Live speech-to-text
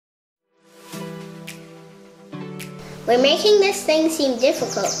We're making this thing seem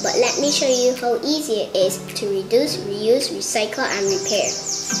difficult, but let me show you how easy it is to reduce, reuse, recycle, and repair.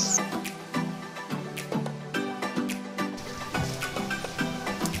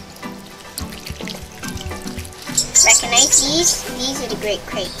 Recognize these? These are the great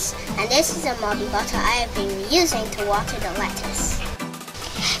crates. And this is a moldy bottle I have been reusing to water the lettuce.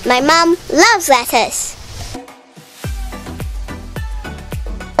 My mom loves lettuce.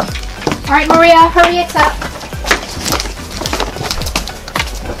 Alright Maria, hurry it up.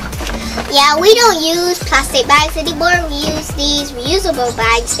 Yeah, we don't use plastic bags anymore. We use these reusable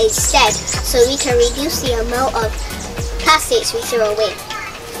bags instead, so we can reduce the amount of plastics we throw away.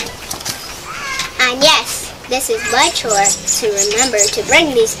 And yes, this is my chore to remember to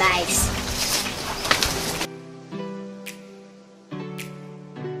bring these bags.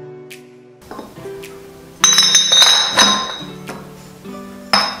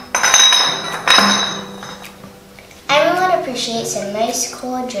 Everyone appreciates a nice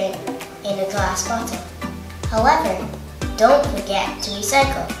cold drink in a glass bottle. However, don't forget to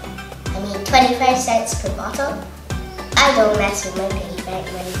recycle. 25 cents per bottle? I don't mess with my piggy bank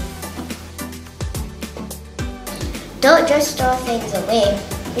money. Don't just throw things away,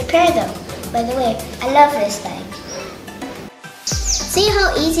 repair them. By the way, I love this bag. See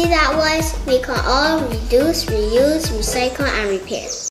how easy that was? We can all reduce, reuse, recycle, and repair.